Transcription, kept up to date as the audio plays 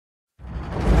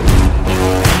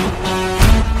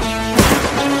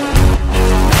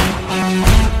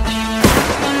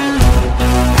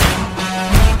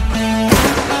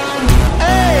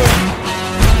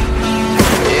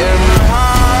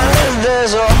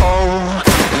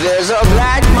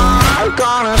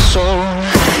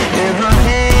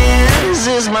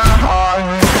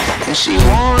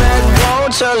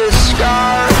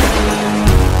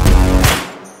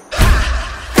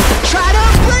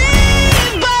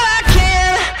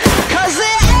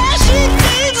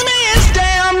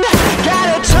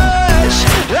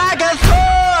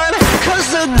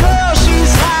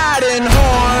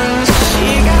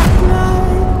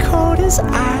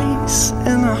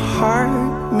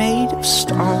made of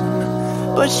stone,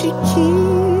 but she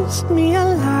keeps me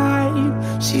alive.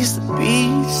 She's the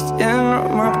beast in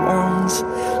my bones.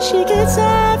 She gets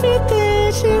everything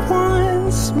she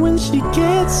wants when she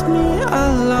gets me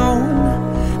alone,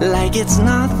 like it's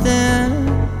nothing.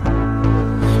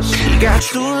 She got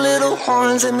two little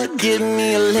horns and they give me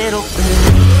a little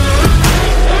bit.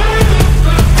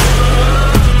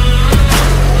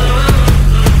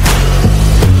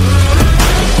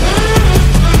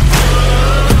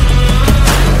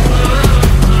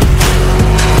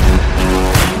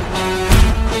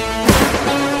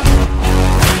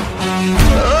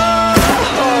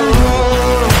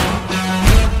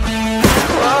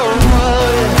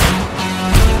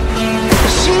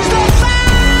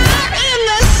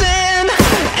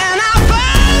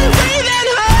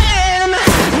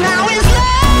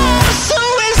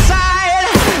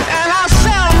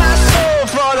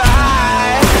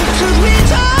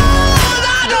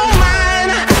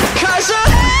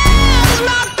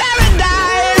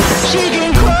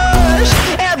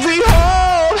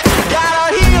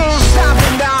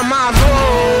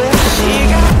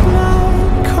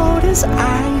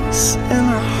 Ice and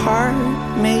a heart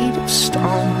made of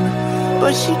stone,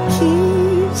 but she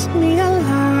keeps me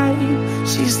alive.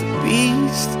 She's the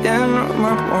beast in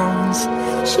my bones.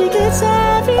 She gets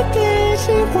everything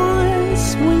she wants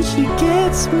when she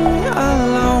gets me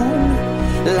alone,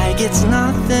 like it's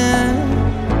nothing.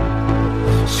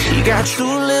 She got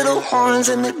two little horns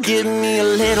and they give me a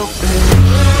little bit.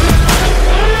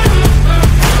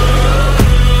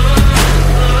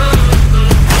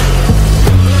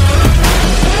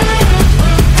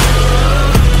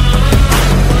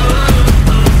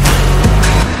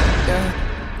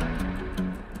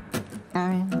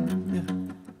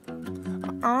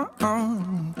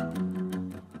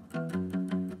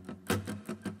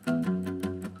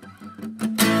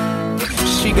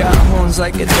 She got horns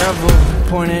like a devil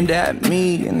pointed at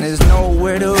me, and there's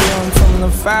nowhere to run from the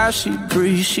fire she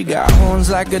breathes. She got horns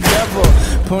like a devil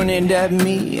pointed at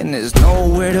me, and there's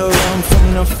nowhere to run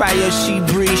from the fire she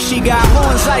breathes. She got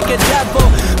horns like a devil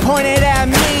pointed at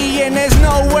me, and there's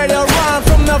nowhere to run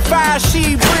from the fire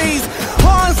she breathes.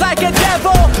 Horns like a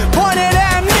devil pointed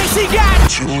at me. She got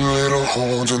two little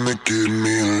horns and they give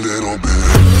me a little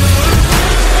bit.